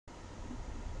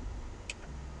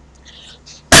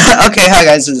Okay, hi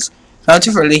guys, this is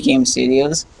part3 for Elite Game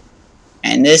Studios,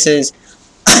 and this is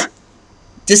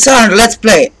Dishonored Let's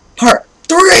Play Part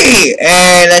 3!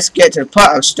 And let's get to the part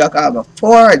I was stuck on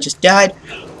before. I just died.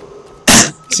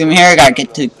 See me here, I gotta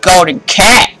get to the golden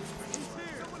cat!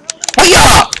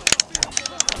 Hiya!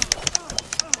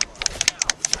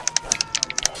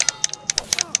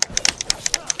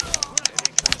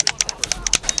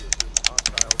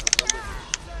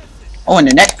 Oh, and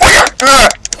the neck.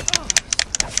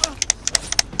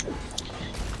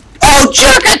 Oh,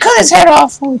 jerk! I cut his head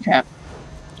off! Holy crap.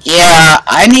 Yeah,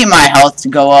 I need my health to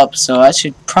go up, so I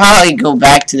should probably go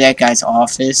back to that guy's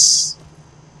office.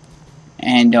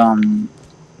 And,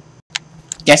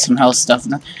 get some health stuff.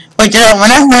 Wait,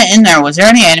 when I went in there, was there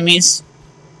any enemies?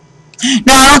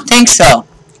 No, I don't think so.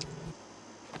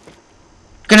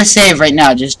 I'm gonna save right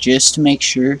now, just to make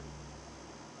sure.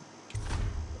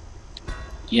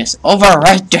 Yes,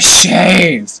 overwrite the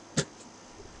save!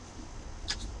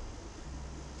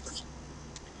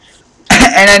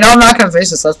 And I know I'm not gonna finish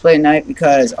this Let's Play tonight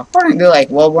because according to like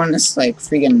World this like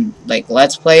freaking like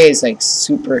Let's Play is like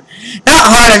super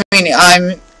not hard.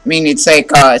 I mean it's like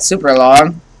it's super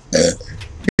long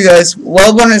because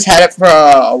World has had it for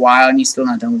a while and he's still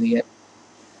not done with it yet.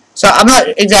 So I'm not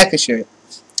exactly sure.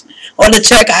 Or to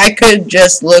check, I could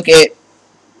just look at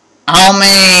how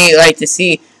many look at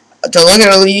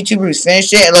a YouTuber who's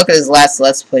finished it and look at his last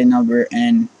Let's Play number,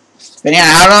 and depending on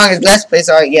how long his Let's Plays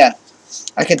are, yeah,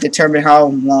 I could determine how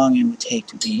long it would take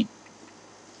to beat.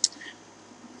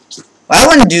 Well, I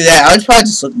wouldn't do that. I would probably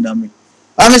just look at the number.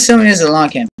 I'm assuming it's a long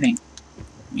campaign.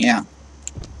 Yeah.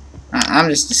 I'm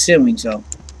just assuming so.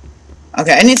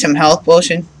 Okay, I need some health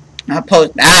potion.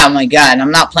 Oh my god,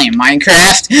 I'm not playing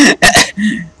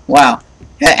Minecraft. Wow.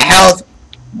 Health,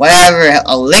 whatever,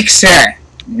 elixir,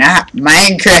 not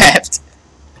Minecraft.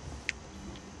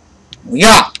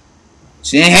 Yeah.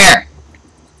 It's in here.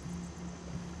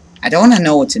 I don't want to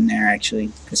know what's in there,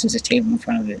 actually, because there's a table in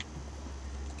front of it.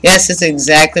 Yes, that's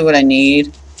exactly what I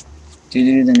need to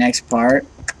do the next part.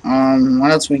 What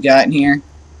else we got in here?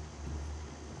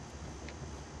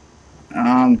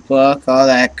 Book, all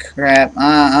that crap.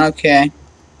 Okay.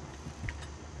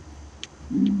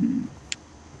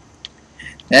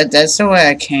 That's the way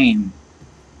I came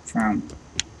from.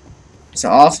 The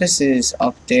office is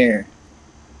up there.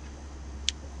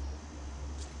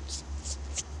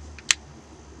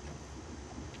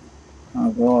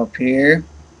 I'll go up here.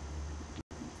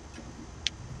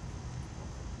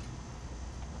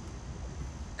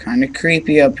 Kinda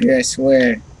creepy up here, I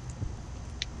swear.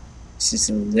 This is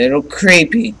a little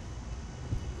creepy.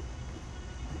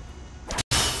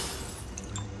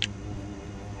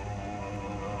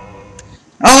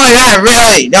 Oh my god,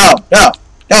 really? No,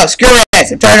 screw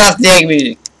this. I'm turning off the egg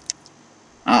music.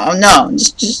 Oh no,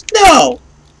 just no.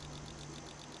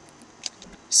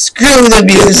 Screw the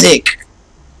music.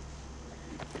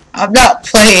 I'm not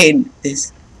playing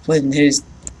this when there's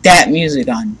that music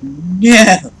on.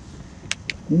 No.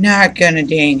 Not gonna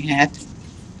dang happen.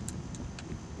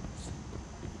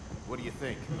 What do you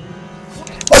think?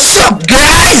 What's up,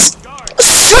 guys?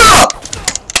 What's up?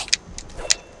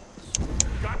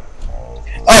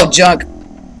 Oh, junk.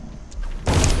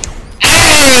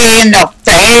 Hey, in the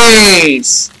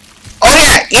face.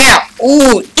 Oh yeah.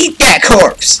 Ooh, eat that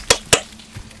corpse.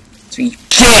 That's what you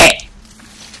get.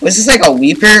 Was this like a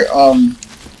weeper? Oh,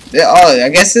 I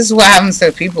guess this is what happens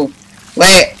to people.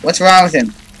 Wait, what's wrong with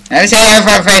him? Let me take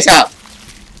your face up.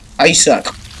 Oh, you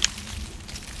suck.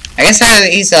 I guess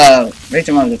he's a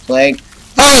victim of the plague.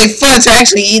 Holy fuck, it's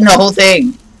actually eating the whole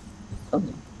thing.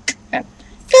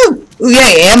 Ooh,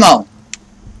 yay, ammo.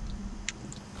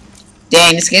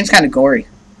 Dang, this game's kind of gory.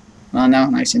 Well,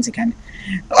 no, I shouldn't say kind of.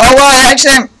 Oh, well,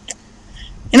 actually,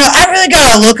 I really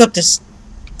gotta look up this.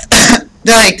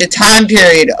 The time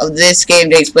period of this game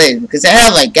takes place, because they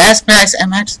have like gas packs and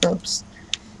match scopes.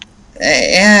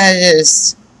 Yeah,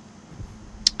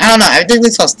 I don't know. I think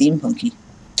it's all steampunky.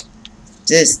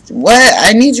 What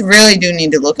I really do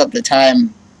need to look up the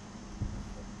time.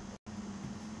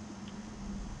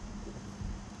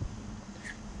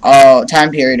 Oh, time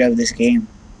period of this game.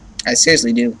 I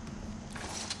seriously do.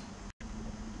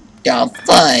 Oh,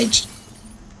 fudge.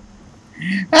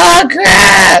 Oh,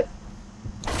 crap.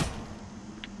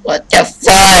 What the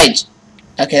fudge?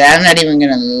 Okay, I'm not even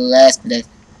gonna last this.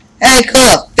 Hey,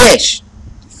 cool, fish.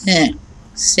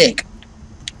 Sick.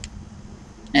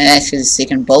 And that's because it's sick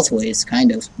in both ways,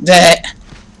 kind of. But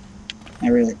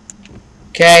not really.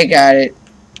 Okay, got it.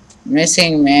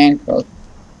 Missing man growth.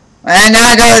 And now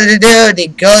I go to do the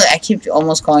gold. I keep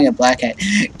almost calling it black cat.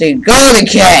 The golden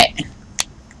cat.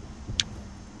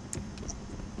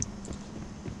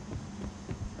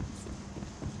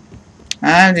 I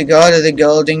have to go to the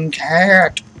golden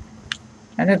cat.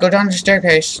 I have to go down the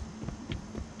staircase.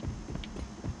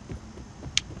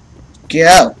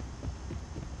 Go.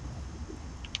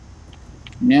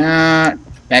 No.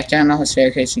 Back down the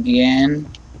staircase again.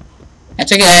 I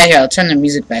took it out of here. I'll turn the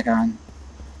music back on.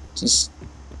 Just,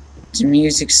 the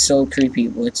music's so creepy.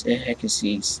 What the heck is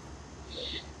these?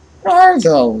 What are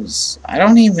those? I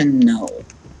don't even know.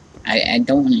 I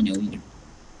don't want to know either.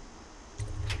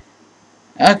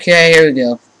 Okay, here we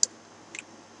go.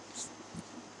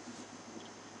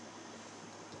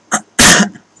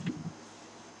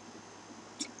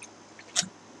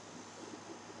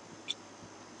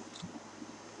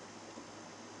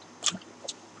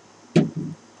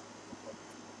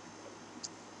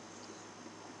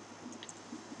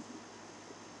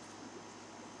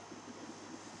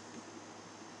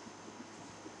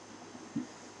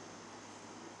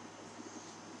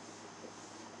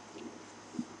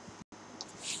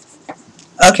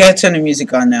 Okay, I'll turn the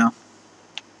music on now.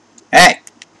 Hey!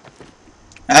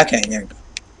 Okay, there we go.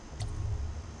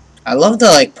 I love the,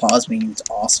 like, pause menu. It's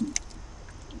awesome.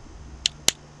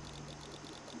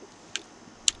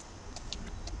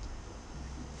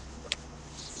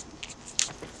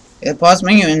 The pause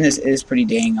menu in this is pretty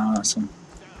dang awesome.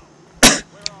 I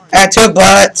have 2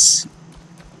 bullets.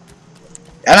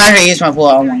 I'm not gonna use my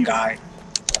bullet on one guy.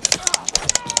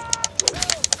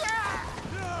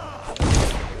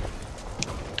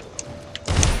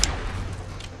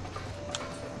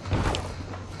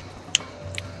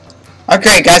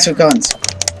 Okay, guys with guns.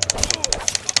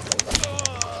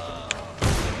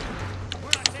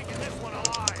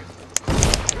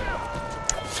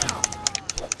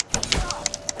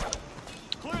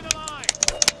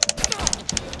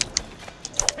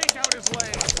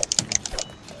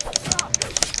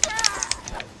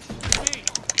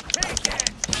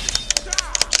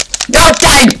 No,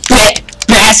 dang bit,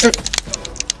 bastard!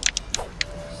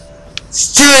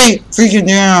 Stay freaking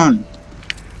down!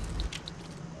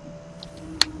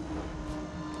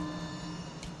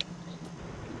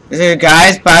 Is there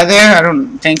guys by there? I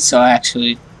don't think so,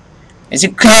 actually. Is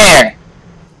it clear?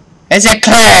 Is it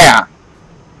clear?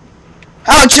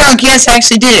 Oh, Chunk, yes, I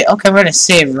actually did it. Okay, we're gonna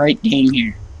save right down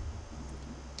here.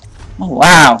 Oh,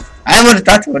 wow. I would have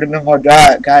thought there would have been more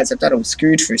guys. I thought I was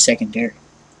screwed for a second there.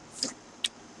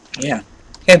 Yeah.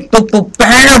 Okay,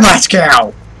 bam, let's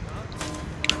go!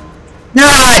 No,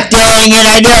 dang it,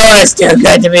 I know it's too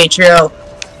good to be true.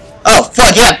 Oh,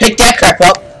 fuck, yeah, pick that crap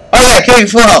up. Oh, yeah, give me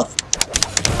full health.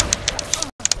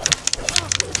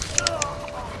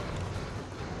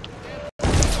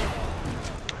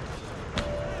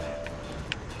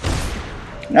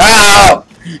 No!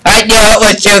 I knew it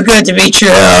was too good to be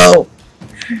true!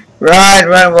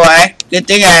 Run away. Good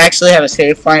thing I actually have a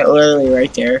save point literally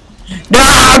right there.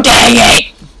 No, dang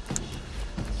it!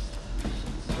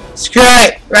 Screw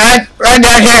it! Run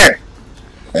down here!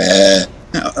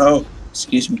 Uh-oh.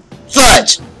 Excuse me.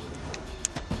 Fudge!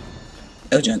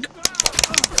 Oh, junk.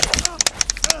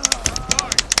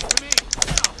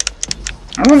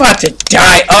 I'm about to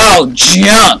die. Oh,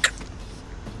 junk!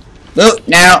 Loot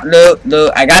now, loot.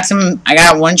 I got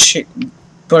one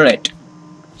bullet.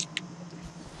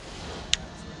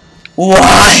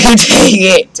 Why? Dang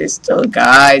it! There's still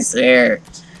guys there.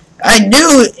 I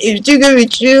knew it was too good to be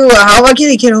true. How am I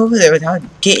gonna get over there without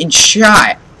getting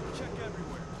shot?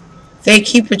 They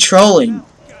keep patrolling.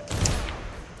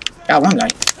 Got one guy.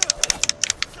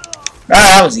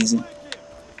 Ah, that was easy.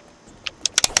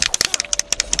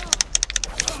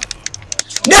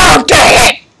 No, dang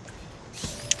it!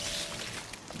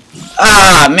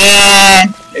 Ah,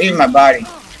 man. Leave my body.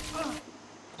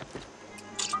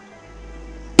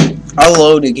 I'll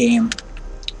load the game.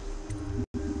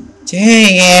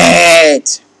 Dang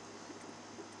it!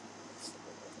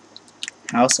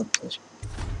 House of Pleasure.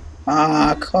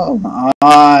 Ah, come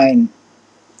on.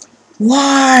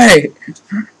 Why?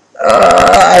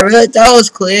 I really thought it was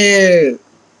clear.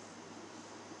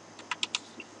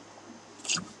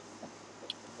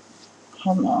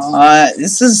 Come on.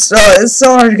 It's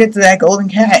so hard to get to that golden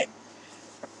cat.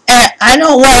 And I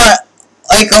don't want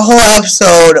like a whole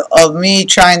episode of me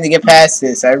trying to get past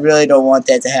this. I really don't want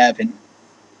that to happen.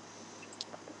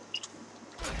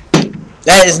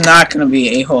 That is not going to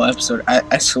be a whole episode,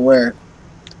 I swear.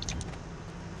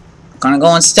 I'm going to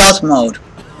go in stealth mode.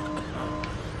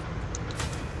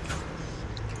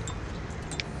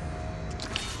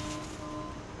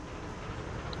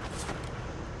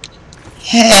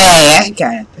 Hey, I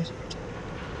got it.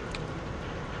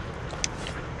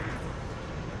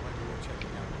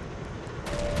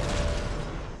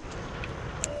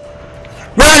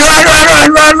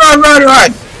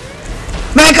 Run!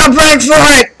 Make a break for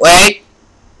it! Wait.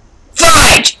 Fuck!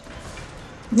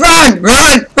 Run,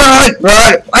 run, run,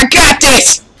 run! I got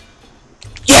this!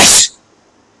 Yes!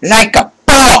 Like a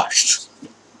boss!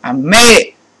 I made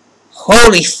it!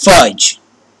 Holy fudge!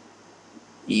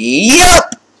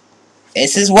 Yup!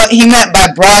 This is what he meant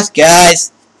by boss,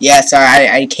 guys. Yeah, sorry,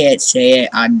 I can't say it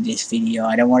on this video.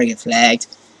 I don't want to get flagged.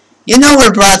 You know what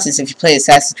a boss is if you play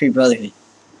Assassin's Creed Brotherhood.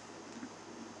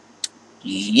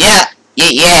 Yeah,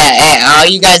 oh,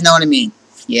 you guys know what I mean.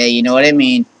 Yeah, you know what I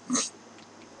mean.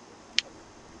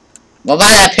 Well,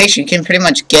 by that picture, you can pretty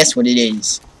much guess what it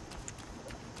is.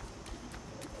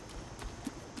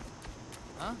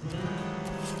 Huh?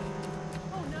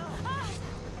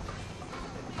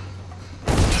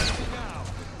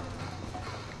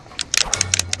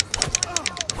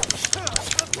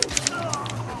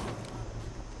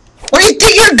 Where do you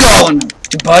think you're going,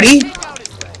 buddy?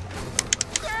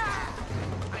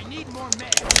 I need more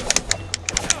men.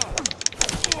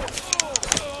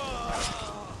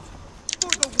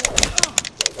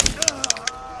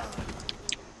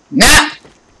 Nah.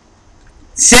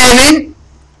 7.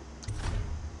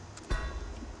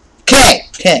 Okay.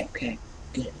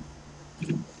 Good.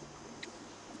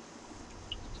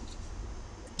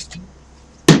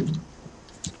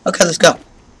 Okay, let's go.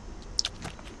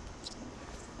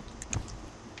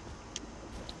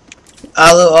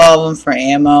 I'll loot all of them for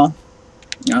ammo.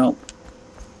 No,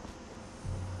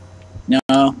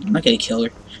 I'm not gonna kill her.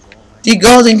 The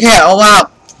golden cat, oh wow.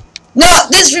 No,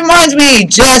 this reminds me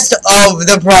just of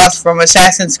the boss from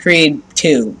Assassin's Creed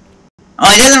 2.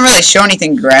 Oh, it doesn't really show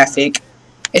anything graphic.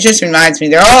 It just reminds me,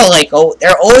 they're all like, oh,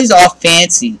 they're always all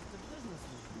fancy.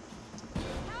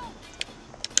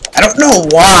 I don't know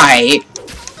why.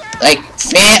 Like,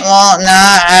 well,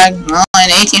 in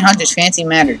 1800s, fancy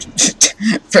mattered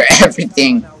for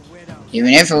everything. Even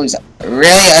if it was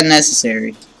really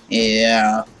unnecessary.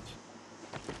 Yeah.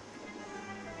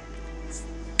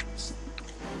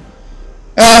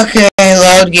 Okay,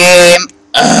 load game.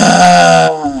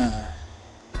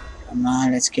 Come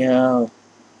on, let's go.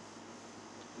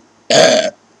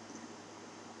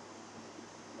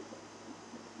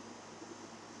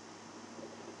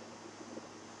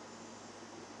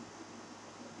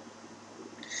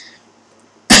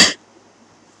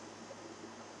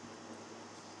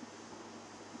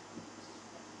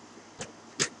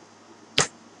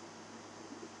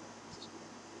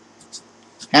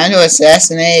 How to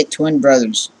assassinate twin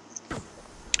brothers.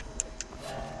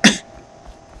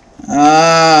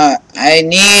 I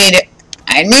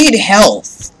need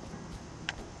health.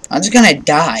 I'm just gonna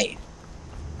die.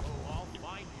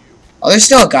 Oh, there's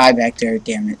still a guy back there,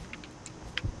 damn it.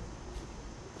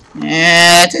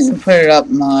 Yeah, that doesn't put it up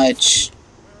much.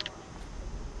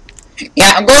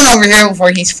 Yeah, I'm going over here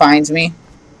before he finds me.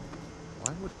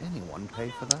 Why would anyone pay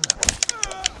for that?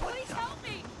 Please help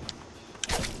me.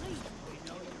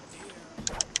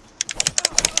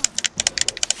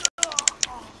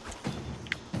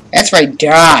 That's right,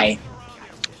 die.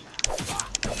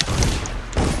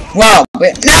 Wow,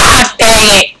 but nah,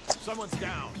 dang it! Someone's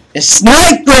down. The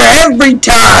sniper every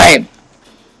time!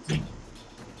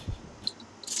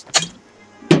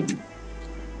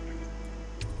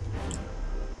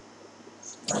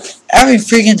 Every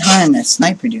freaking time, that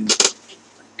sniper dude.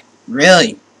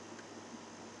 Really?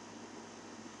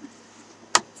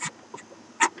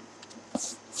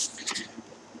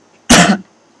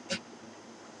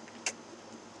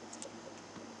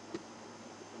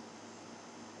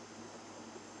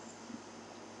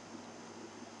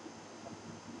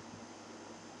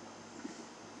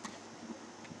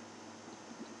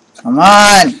 Come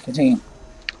on! Continue.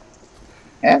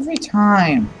 Every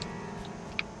time.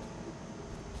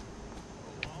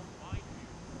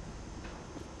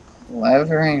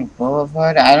 Levering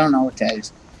Boulevard? I don't know what that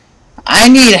is. I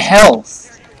need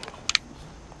health.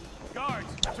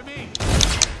 Guards, to me.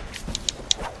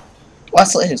 Well,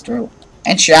 slit his throat.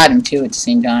 And shot him too at the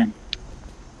same time.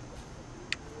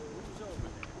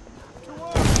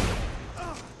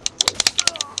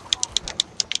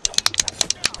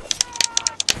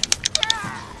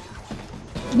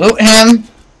 Loot him.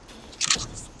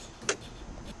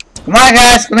 Come on,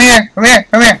 guys. Come here.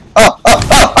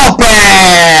 Oh,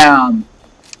 bam.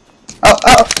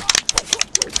 Oh.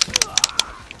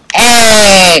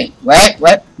 Hey.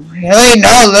 What? Really?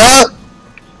 No, look.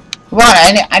 Come on,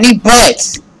 I need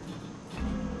bullets.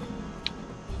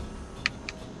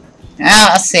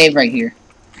 I'll save right here.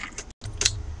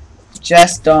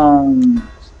 Just, some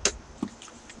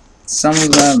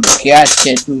of them.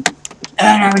 Gotcha.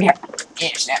 Oh, no, we got. Yeah,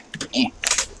 snap. Yeah.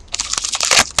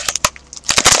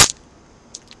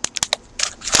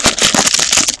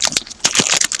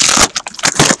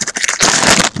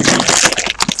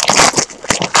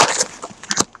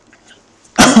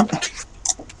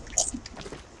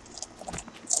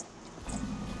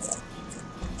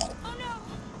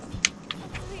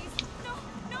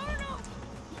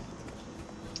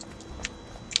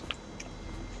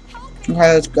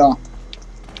 Okay, let's go.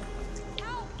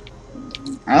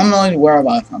 I don't know where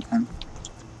about something.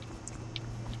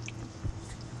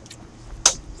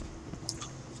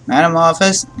 Madam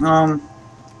office.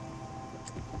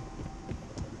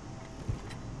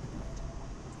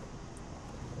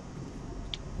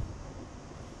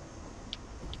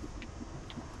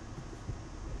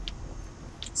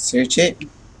 Search it.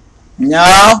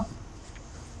 No.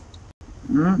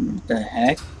 What the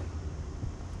heck?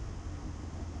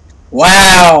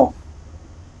 Wow.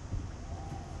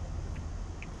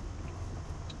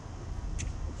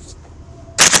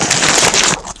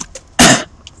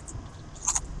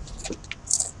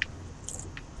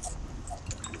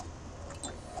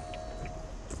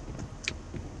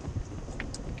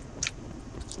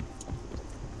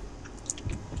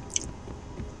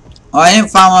 Oh, I didn't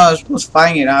find what I was supposed to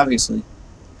find it, obviously.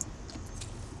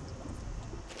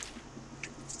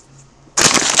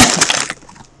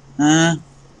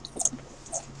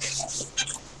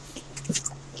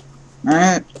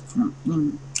 Alright.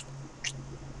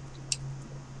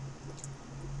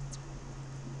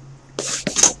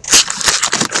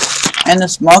 And the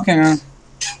smoking room.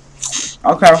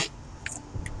 Okay.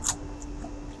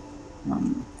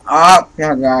 Oh,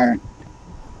 yeah, got it.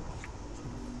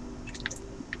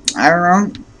 I don't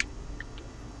know.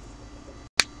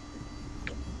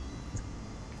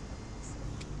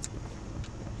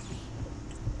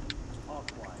 All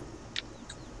quiet.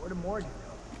 Where'd Morgan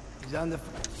go? He's on the.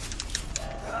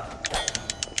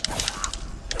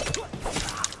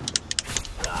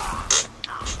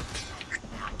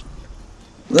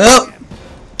 Look.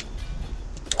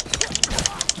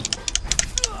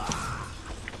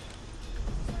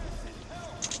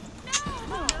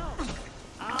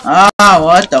 Ah,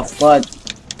 what the fuck?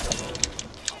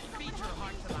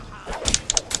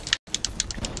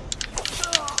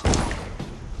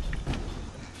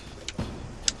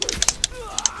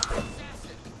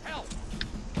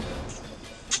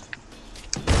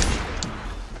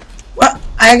 What?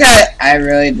 I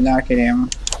really did not get ammo.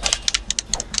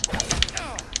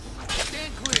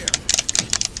 Stand clear.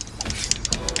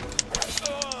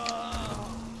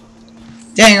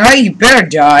 Dang, right, you better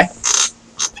die.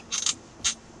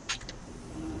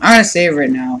 I'm gonna save right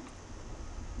now.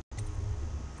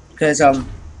 Because, I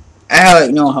have,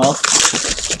 like, no health.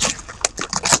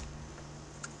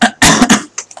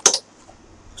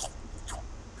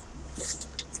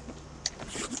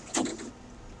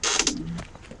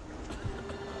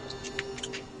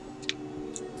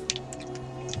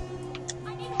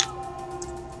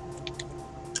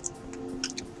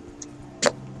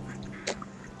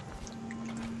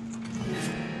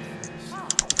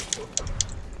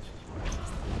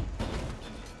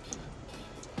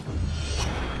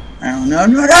 No.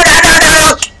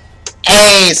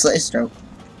 Hey, slit his throat.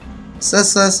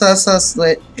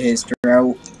 Slit his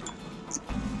throat.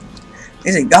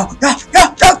 Is it go?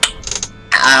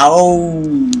 Ow.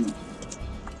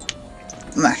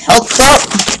 My health up.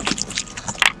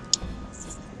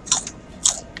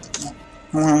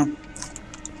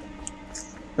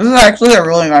 This is actually a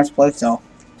really nice place though.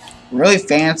 Really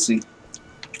fancy.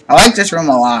 I like this room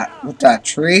a lot. With that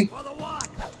tree.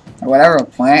 Or whatever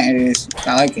plant it is.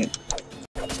 I like it.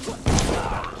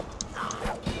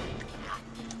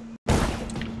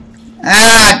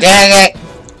 Ah, dang it!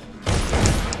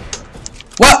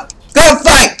 What? Go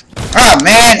fight! Oh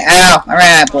man, ow! I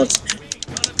ran out of bullets.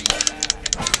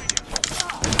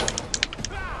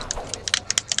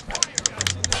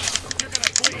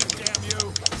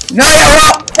 No, you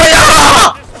won't!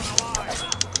 No!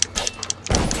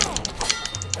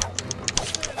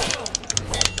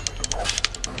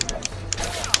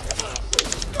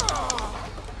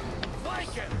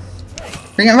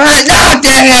 Bring him right! No,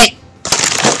 dang it!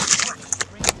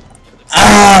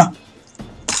 Ah!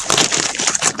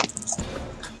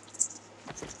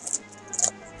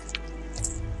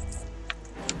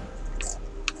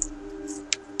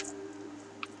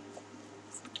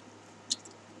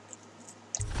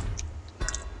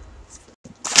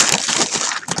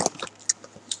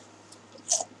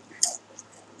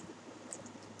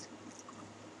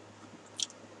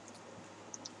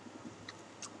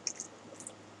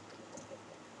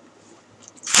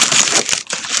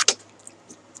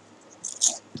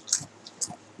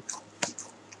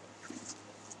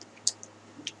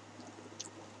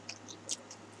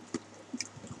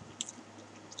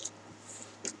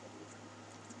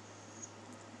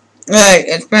 Alright,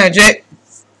 it's been a Jake.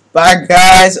 Bye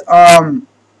guys.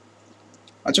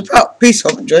 What's your pal? Peace.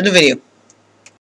 Hope you enjoyed the video.